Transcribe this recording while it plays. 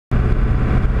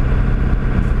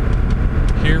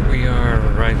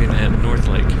arriving at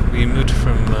Northlake. We moved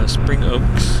from Spring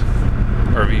Oaks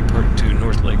RV Park to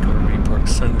Northlake RV Park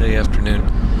Sunday afternoon.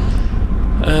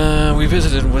 We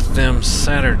visited with them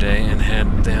Saturday and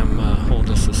had them hold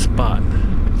us a spot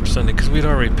for Sunday because we'd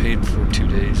already paid for 2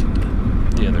 days at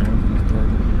the other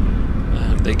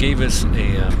park. They gave us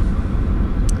a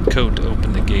code to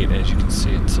open the gate. As you can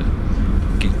see, it's a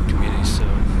gated community, so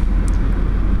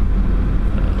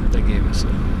they gave us a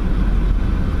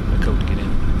code to get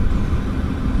in.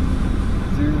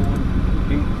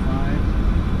 0185.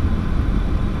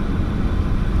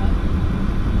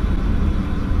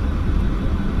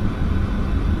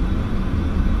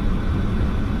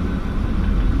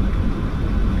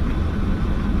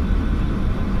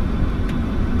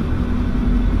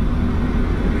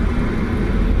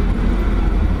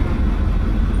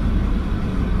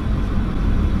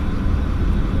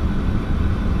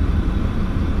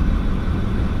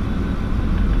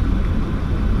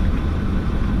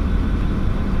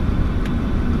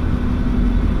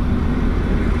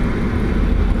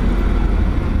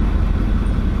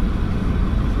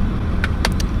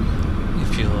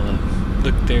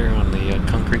 Look there on the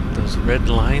concrete, those red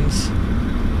lines,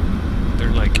 they're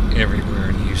like everywhere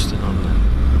in Houston on the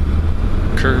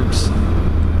curbs.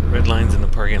 Red lines in the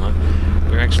parking lot,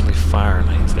 they're actually fire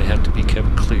lanes. They have to be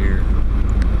kept clear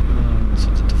so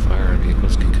that the fire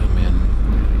vehicles can come in.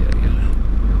 Yada, yada, yada.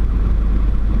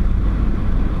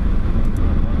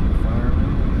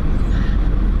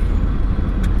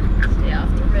 Stay off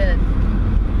the red.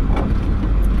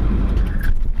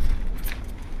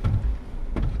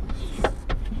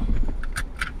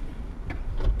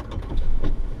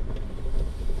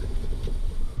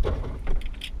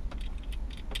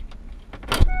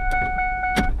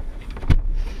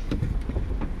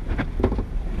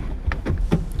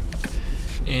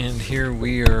 And here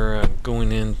we are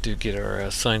going in to get our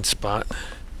assigned spot.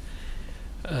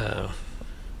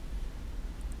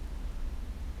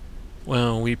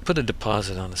 Well, we put a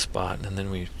deposit on the spot and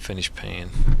then we finished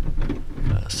paying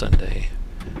Sunday,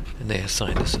 and they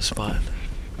assigned us a spot.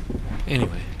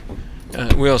 Anyway,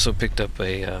 we also picked up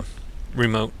a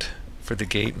remote for the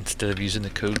gate instead of using the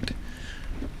code.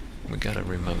 We got a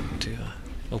remote to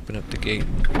open up the gate.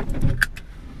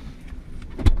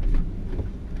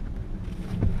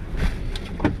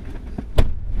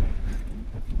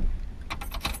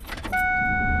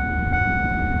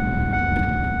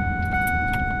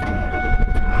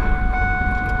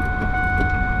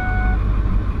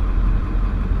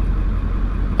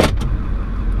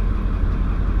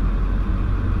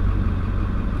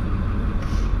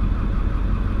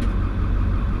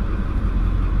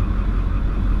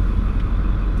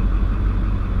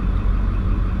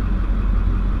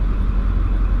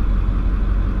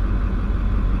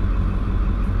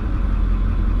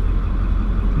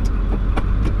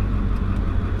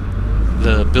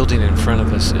 The building in front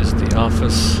of us is the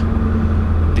office,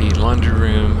 the laundry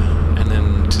room, and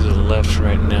then to the left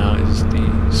right now is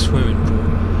the swimming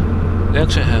pool. They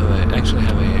actually have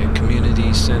a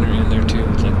community center in there too,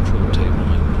 with like a pool table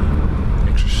and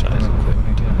exercise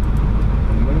equipment.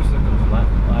 Motorcycles,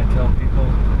 I tell people,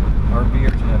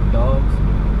 RVers have dogs,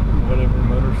 whatever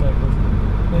motorcycles,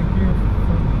 thank you.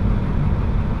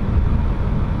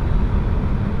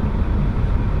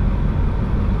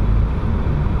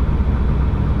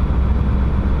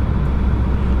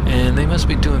 And they must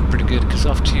be doing pretty good, because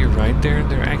off to your right there,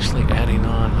 they're actually adding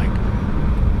on like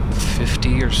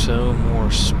 50 or so more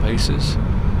spaces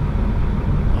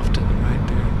off to the right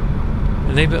there.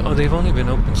 And they've only been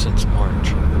open since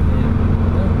March.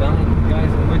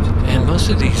 And most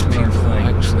of these people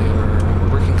actually are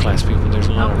working class people. There's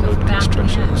a lot of road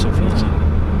construction and so forth.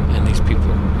 And these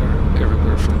people are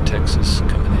everywhere from Texas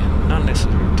coming in. Not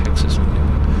necessarily Texas only.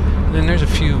 And then there's a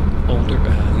few older,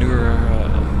 newer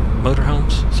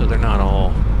motorhomes, so they're not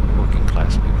all working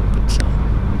class people, but some.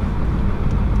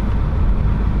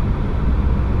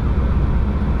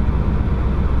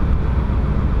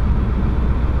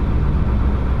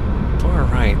 Far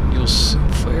right, you'll see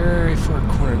very far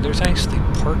corner, there's actually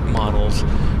park models,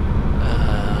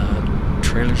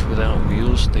 trailers without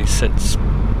wheels. They set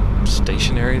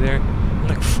stationary there,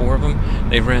 like 4 of them.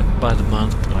 They rent by the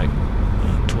month for like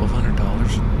 $1,200, I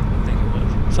think it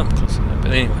was, something close to that.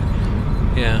 But anyway.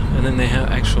 Yeah, and then they have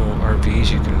actual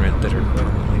RVs you can rent that are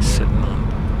permanently sitting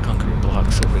on concrete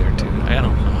blocks over there too. I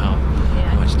don't know how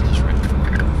much those rent for.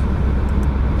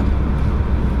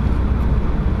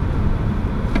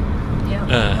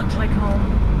 Yeah, looks like home.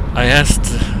 I asked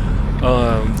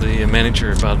the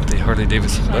manager about the Harley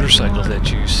Davidson motorcycles that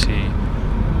you see.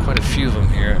 Quite a few of them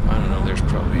here. I don't know, there's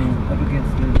probably a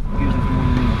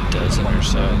dozen or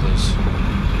so of those in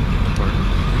the park.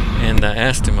 And I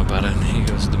asked him about it, and he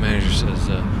goes, the manager says,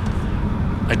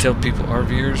 I tell people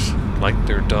RVers like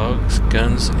their dogs,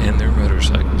 guns, and their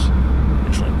motorcycles.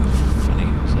 It's like, funny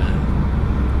as that.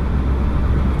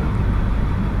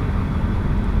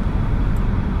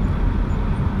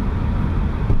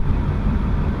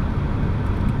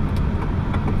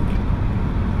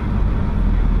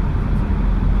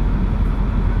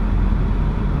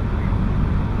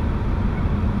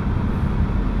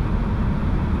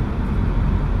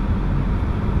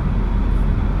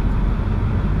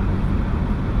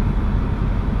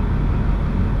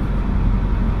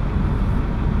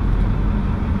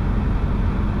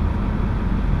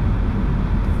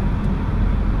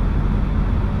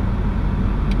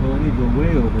 Well, I need to go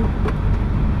way over.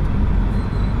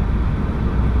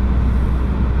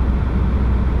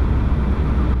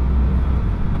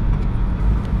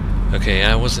 Okay,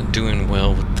 I wasn't doing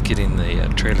well with getting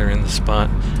the trailer in the spot,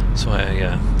 so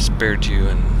I spared you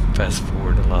and fast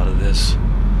forward a lot of this.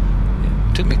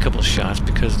 It took me a couple shots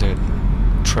because there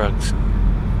are trucks,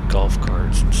 golf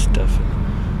carts, and stuff,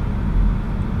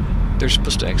 and they're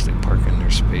supposed to actually park in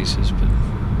their spaces, but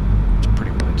it's a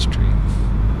pretty wide street.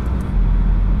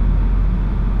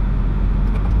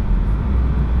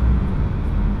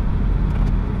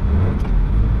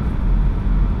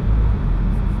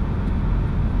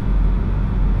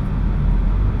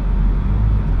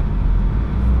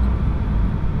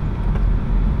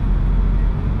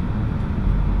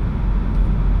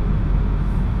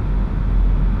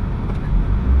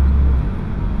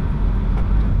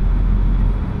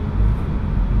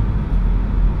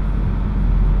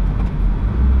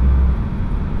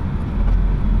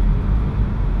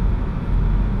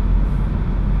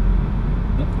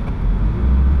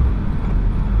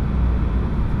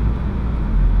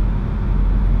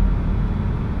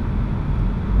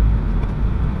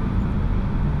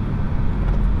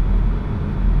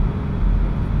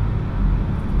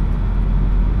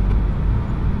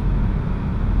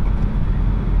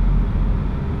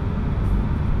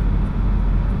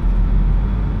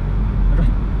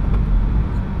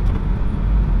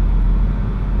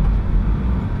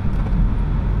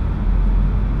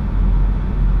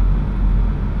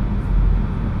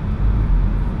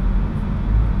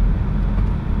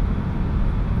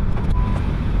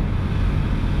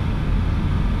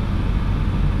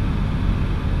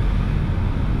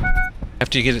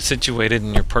 After you get it situated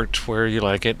and you're parked where you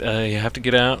like it, you have to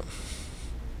get out,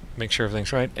 make sure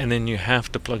everything's right, and then you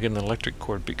have to plug in the electric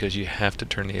cord because you have to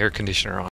turn the air conditioner on.